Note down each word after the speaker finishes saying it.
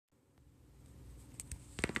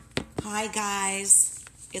Hi guys,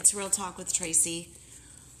 it's Real Talk with Tracy.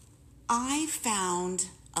 I found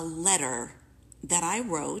a letter that I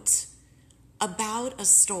wrote about a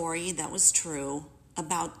story that was true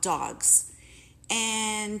about dogs.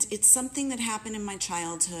 And it's something that happened in my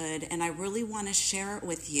childhood, and I really want to share it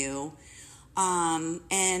with you. And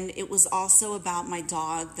it was also about my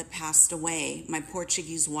dog that passed away, my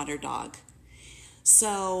Portuguese water dog.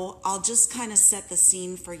 So I'll just kind of set the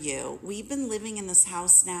scene for you. We've been living in this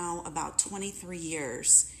house now about 23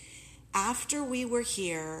 years. After we were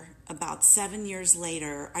here, about 7 years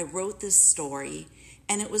later, I wrote this story,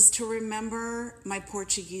 and it was to remember my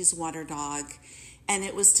Portuguese water dog, and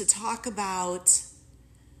it was to talk about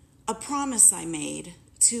a promise I made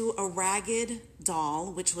to a ragged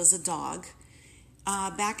doll, which was a dog,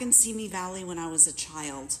 back in Simi Valley when I was a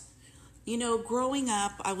child. You know, growing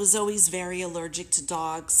up, I was always very allergic to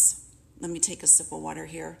dogs. Let me take a sip of water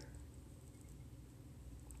here.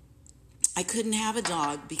 I couldn't have a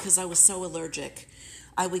dog because I was so allergic.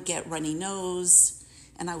 I would get runny nose,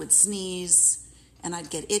 and I would sneeze, and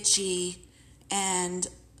I'd get itchy, and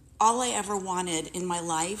all I ever wanted in my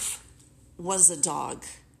life was a dog.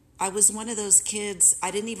 I was one of those kids,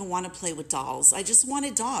 I didn't even want to play with dolls. I just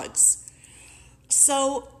wanted dogs.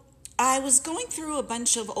 So I was going through a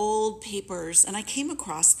bunch of old papers and I came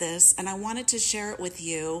across this and I wanted to share it with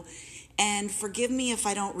you. And forgive me if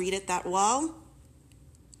I don't read it that well.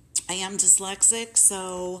 I am dyslexic,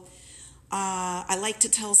 so I like to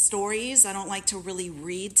tell stories. I don't like to really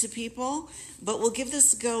read to people, but we'll give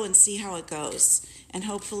this a go and see how it goes. And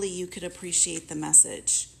hopefully you could appreciate the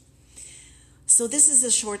message. So this is a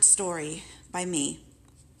short story by me.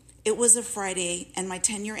 It was a Friday and my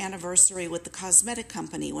 10-year anniversary with the cosmetic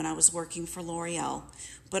company when I was working for L'Oreal,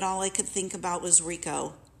 but all I could think about was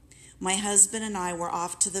Rico. My husband and I were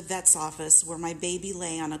off to the vet's office where my baby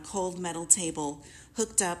lay on a cold metal table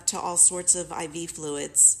hooked up to all sorts of IV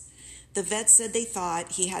fluids. The vet said they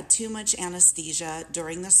thought he had too much anesthesia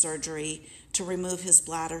during the surgery to remove his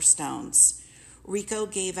bladder stones. Rico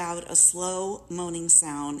gave out a slow moaning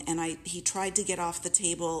sound and he tried to get off the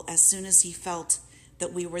table as soon as he felt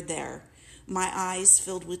that we were there. My eyes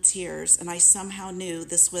filled with tears, and I somehow knew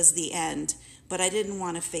this was the end, but I didn't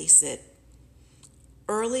want to face it.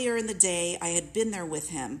 Earlier in the day, I had been there with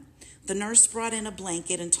him. The nurse brought in a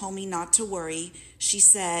blanket and told me not to worry. She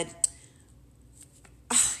said,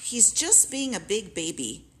 "He's just being a big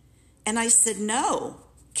baby." And I said, "No,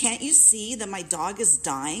 can't you see that my dog is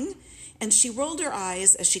dying?" And she rolled her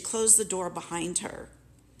eyes as she closed the door behind her.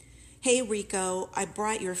 "Hey, Rico, I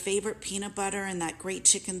brought your favorite peanut butter and that great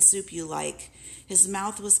chicken soup you like." His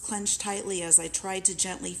mouth was clenched tightly as I tried to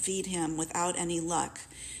gently feed him without any luck.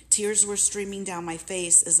 Tears were streaming down my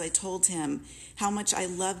face as I told him how much I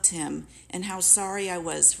loved him and how sorry I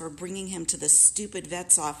was for bringing him to the stupid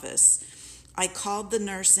vet's office. I called the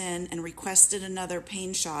nurse in and requested another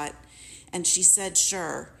pain shot, and she said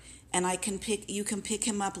sure, and you can pick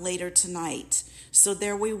him up later tonight. So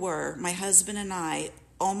there we were, my husband and I,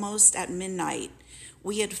 almost at midnight.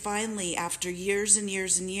 We had finally, after years and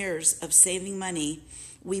years and years of saving money,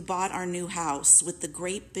 we bought our new house with the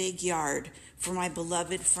great big yard for my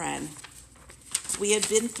beloved friend. We had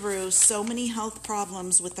been through so many health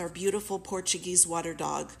problems with our beautiful Portuguese water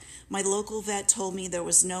dog. My local vet told me there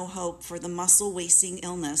was no hope for the muscle-wasting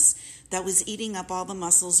illness that was eating up all the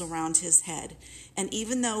muscles around his head. And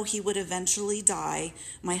even though he would eventually die,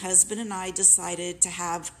 my husband and I decided to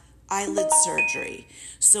have eyelid surgery.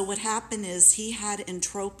 So what happened is he had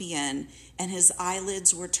entropion and his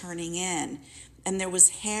eyelids were turning in, and there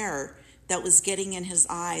was hair that was getting in his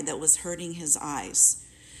eye that was hurting his eyes.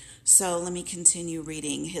 So let me continue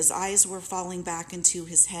reading. His eyes were falling back into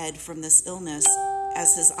his head from this illness.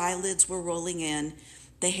 As his eyelids were rolling in,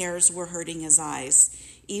 the hairs were hurting his eyes.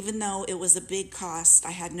 Even though it was a big cost,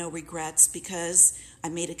 I had no regrets because I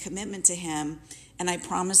made a commitment to him and I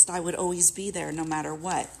promised I would always be there no matter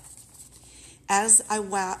what. As I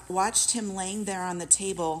watched him laying there on the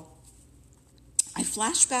table, I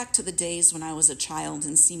flashed back to the days when I was a child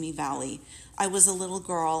in Simi Valley. I was a little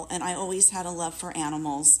girl, and I always had a love for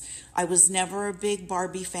animals. I was never a big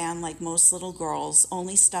Barbie fan like most little girls,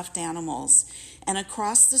 only stuffed animals. And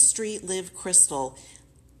across the street lived Crystal,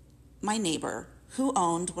 my neighbor, who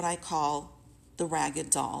owned what I call the ragged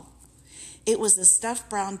doll. It was a stuffed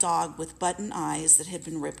brown dog with button eyes that had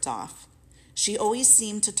been ripped off. She always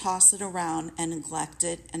seemed to toss it around and neglect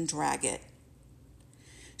it and drag it.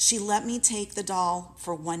 She let me take the doll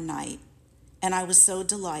for one night, and I was so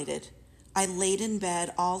delighted. I laid in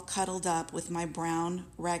bed all cuddled up with my brown,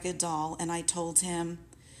 ragged doll, and I told him,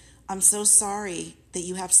 "I'm so sorry that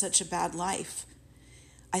you have such a bad life.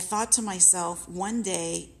 I thought to myself, one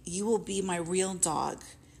day you will be my real dog,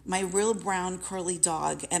 my real brown curly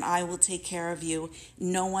dog, and I will take care of you.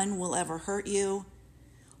 No one will ever hurt you,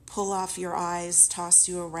 pull off your eyes, toss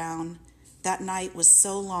you around. That night was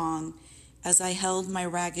so long as I held my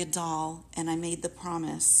ragged doll and I made the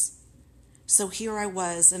promise. So here I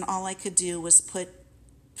was, and all I could do was put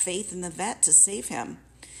faith in the vet to save him.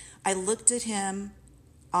 I looked at him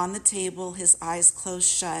on the table, his eyes closed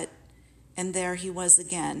shut, and there he was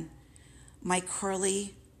again, my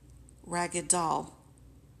curly, ragged doll.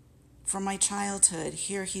 From my childhood,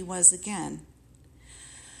 here he was again.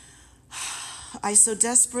 I so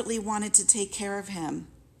desperately wanted to take care of him.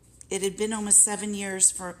 It had been almost 7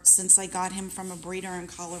 years since I got him from a breeder in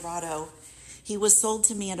Colorado. He was sold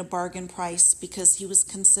to me at a bargain price because he was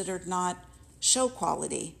considered not show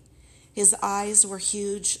quality. His eyes were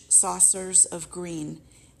huge saucers of green,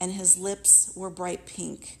 and his lips were bright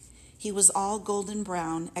pink. He was all golden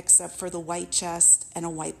brown except for the white chest and a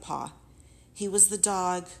white paw. He was the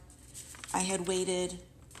dog I had waited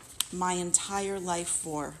my entire life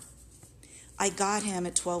for. I got him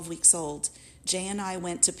at 12 weeks old. Jay and I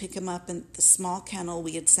went to pick him up in the small kennel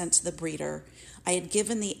we had sent to the breeder. I had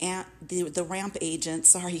given the ramp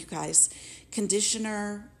agent,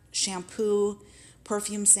 conditioner, shampoo,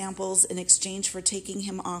 perfume samples in exchange for taking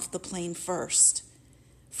him off the plane first.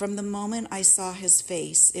 From the moment I saw his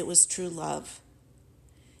face, it was true love.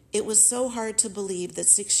 It was so hard to believe that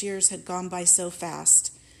 6 years had gone by so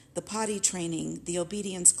fast. The potty training, the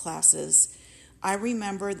obedience classes. I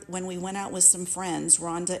remember when we went out with some friends,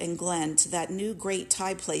 Rhonda and Glenn, to that new great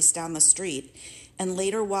Thai place down the street, and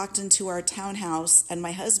later walked into our townhouse, and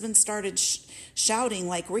my husband started shouting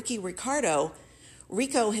like Ricky Ricardo.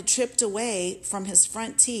 Rico had chipped away from his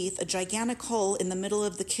front teeth a gigantic hole in the middle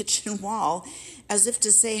of the kitchen wall, as if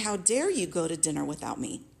to say, "How dare you go to dinner without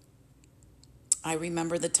me?" I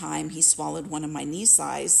remember the time he swallowed one of my knee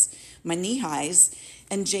highs,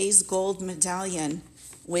 and Jay's gold medallion,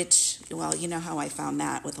 which, well, you know how I found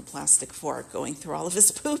that with a plastic fork going through all of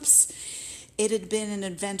his poops. It had been an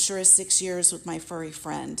adventurous 6 years with my furry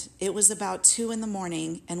friend. It was about 2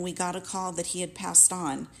 a.m, and we got a call that he had passed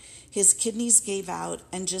on. His kidneys gave out,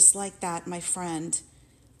 and just like that, my friend,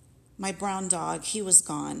 my brown dog, he was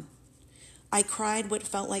gone. I cried what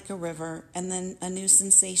felt like a river, and then a new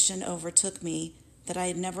sensation overtook me that I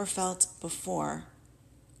had never felt before: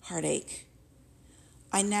 heartache.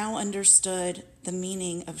 I now understood the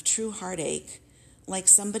meaning of true heartache, like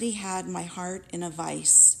somebody had my heart in a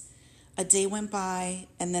vice. A day went by,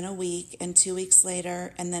 and then a week, and 2 weeks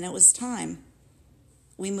later, and then it was time.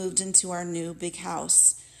 We moved into our new big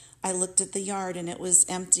house. I looked at the yard, and it was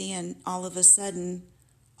empty, and all of a sudden,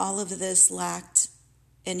 all of this lacked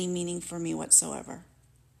any meaning for me whatsoever.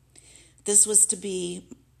 This was to be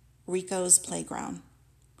Rico's playground.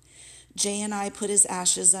 Jay and I put his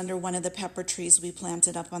ashes under one of the pepper trees we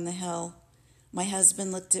planted up on the hill. My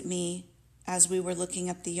husband looked at me as we were looking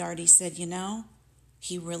at the yard. He said, "You know,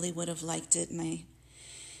 he really would have liked it."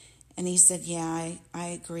 And he said, "Yeah, I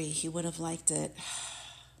agree. He would have liked it."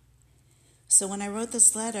 So when I wrote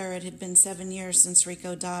this letter, it had been 7 years since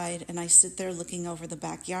Rico died, and I sit there looking over the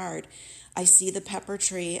backyard. I see the pepper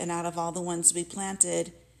tree, and out of all the ones we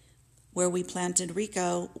planted, where we planted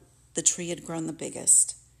Rico, the tree had grown the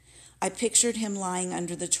biggest. I pictured him lying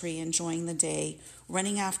under the tree, enjoying the day,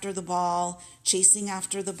 running after the ball, chasing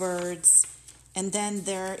after the birds, and then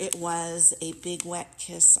there it was, a big wet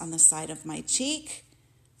kiss on the side of my cheek.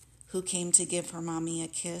 Who came to give her mommy a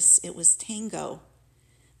kiss? It was Tango,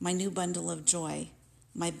 my new bundle of joy,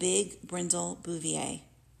 my big brindle Bouvier.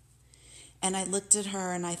 And I looked at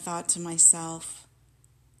her and I thought to myself,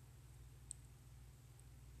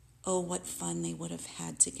 oh, what fun they would have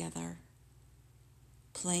had together,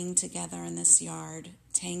 playing together in this yard,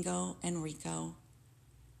 Tango and Rico.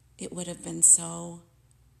 It would have been so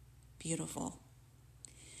beautiful.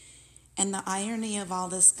 And the irony of all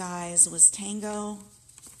this, guys, was Tango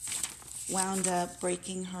wound up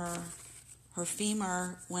breaking her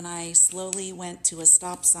femur when I slowly went to a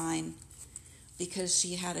stop sign because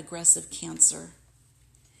she had aggressive cancer.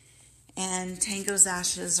 And Tango's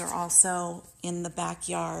ashes are also in the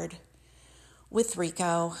backyard with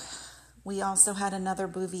Rico. We also had another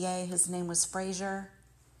Bouvier. His name was Frazier.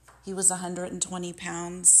 He was 120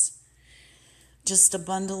 pounds, just a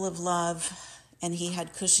bundle of love, and he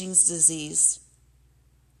had Cushing's disease.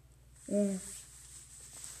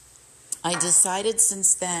 I decided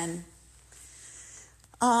since then,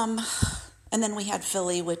 and then we had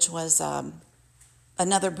Philly, which was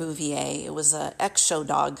another Bouvier. It was an ex-show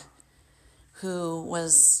dog who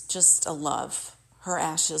was just a love. Her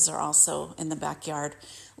ashes are also in the backyard.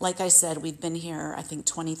 like I said, we've been here, I think,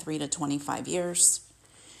 23 to 25 years.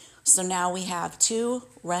 So now we have 2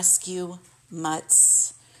 rescue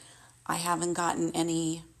mutts. I haven't gotten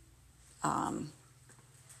any,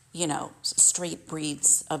 straight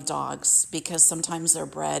breeds of dogs because sometimes they're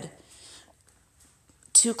bred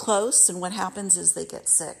too close, and what happens is they get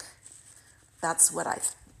sick. That's what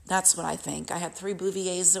I think. I had 3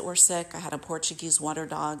 Bouviers that were sick. I had a Portuguese water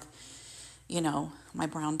dog, my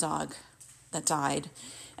brown dog that died.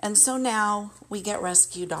 And so now we get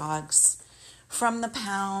rescue dogs from the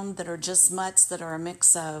pound that are just mutts that are a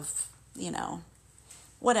mix of,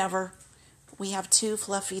 whatever. We have 2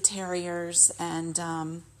 fluffy terriers,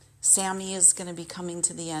 and Sammy is going to be coming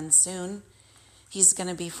to the end soon. He's going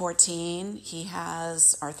to be 14. He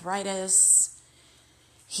has arthritis.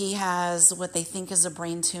 He has what they think is a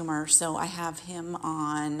brain tumor. So I have him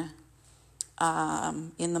on,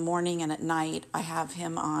 in the morning and at night, I have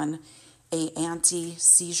him on a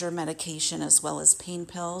anti-seizure medication as well as pain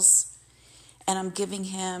pills. And I'm giving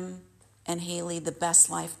him and Haley the best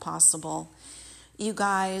life possible. You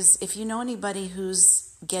guys, if you know anybody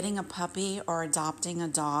who's getting a puppy or adopting a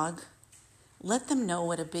dog, let them know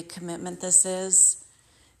what a big commitment this is.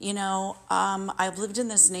 I've lived in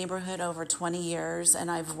this neighborhood over 20 years,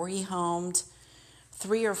 and I've rehomed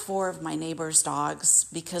 3 or 4 of my neighbors' dogs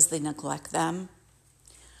because they neglect them.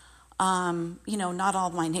 Not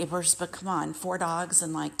all my neighbors, but come on, 4 dogs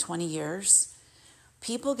in like 20 years.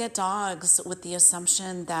 People get dogs with the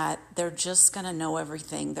assumption that they're just going to know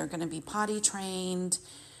everything. They're going to be potty trained.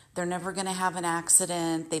 They're never going to have an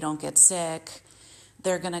accident. They don't get sick.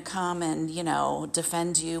 They're going to come and,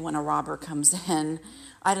 defend you when a robber comes in.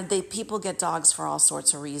 People get dogs for all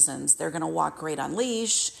sorts of reasons. They're going to walk great on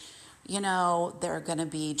leash. They're going to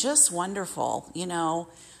be just wonderful.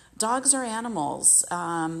 Dogs are animals.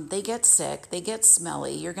 They get sick. They get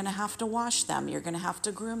smelly. You're going to have to wash them. You're going to have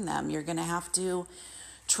to groom them. You're going to have to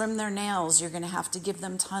trim their nails. You're going to have to give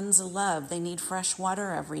them tons of love. They need fresh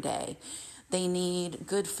water every day. They need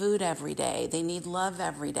good food every day. They need love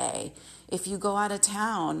every day. If you go out of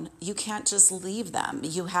town, you can't just leave them.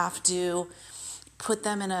 You have to put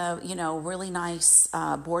them in a, really nice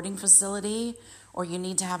boarding facility, or you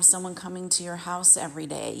need to have someone coming to your house every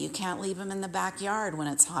day. You can't leave them in the backyard when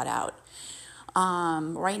it's hot out.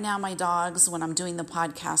 Right now, my dogs, when I'm doing the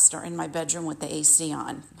podcast, are in my bedroom with the AC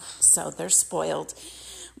on. So they're spoiled.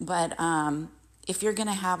 But if you're going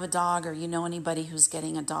to have a dog or you know anybody who's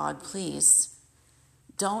getting a dog, please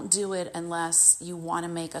don't do it unless you want to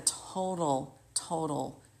make a total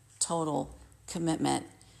commitment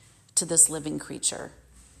to this living creature.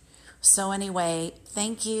 So anyway,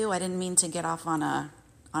 thank you. I didn't mean to get off on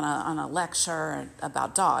a lecture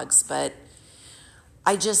about dogs, but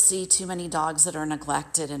I just see too many dogs that are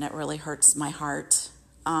neglected, and it really hurts my heart.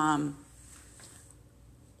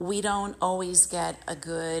 We don't always get a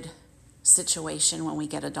good situation when we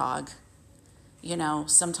get a dog.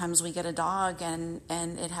 Sometimes we get a dog and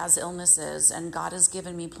it has illnesses, and God has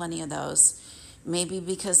given me plenty of those. Maybe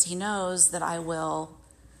because He knows that I will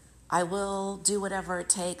do whatever it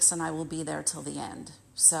takes, and I will be there till the end.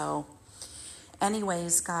 So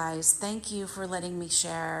anyways, guys, thank you for letting me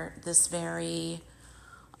share this very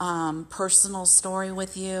personal story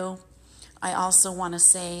with you. I also want to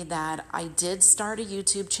say that I did start a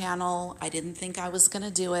YouTube channel. I didn't think I was going to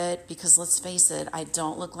do it because, let's face it, I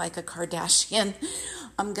don't look like a Kardashian.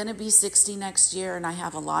 I'm going to be 60 next year, and I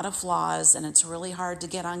have a lot of flaws, and it's really hard to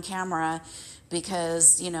get on camera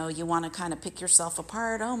because, you want to kind of pick yourself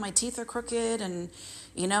apart. Oh, my teeth are crooked, and,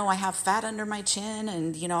 I have fat under my chin,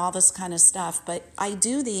 and, all this kind of stuff. But I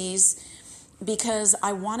do these because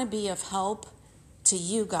I want to be of help to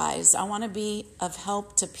you guys. I want to be of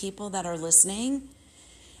help to people that are listening.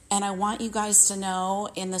 And I want you guys to know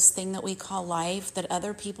in this thing that we call life that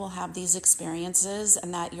other people have these experiences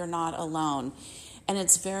and that you're not alone. And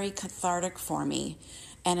it's very cathartic for me.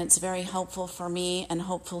 And it's very helpful for me and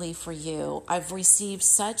hopefully for you. I've received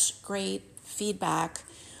such great feedback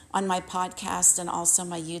on my podcast and also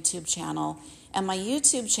my YouTube channel. And my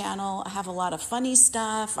YouTube channel, I have a lot of funny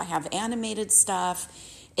stuff. I have animated stuff.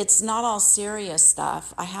 It's not all serious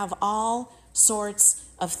stuff. I have all sorts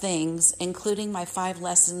of things, including my 5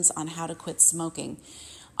 lessons on how to quit smoking,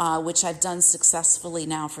 which I've done successfully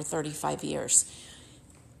now for 35 years.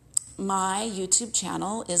 My YouTube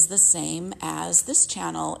channel is the same as this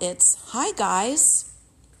channel. It's, hi guys,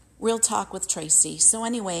 Real Talk with Tracy. So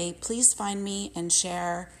anyway, please find me and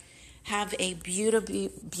share. Have a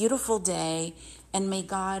beautiful day, and may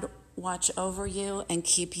God watch over you and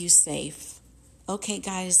keep you safe. Okay,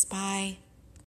 guys, bye.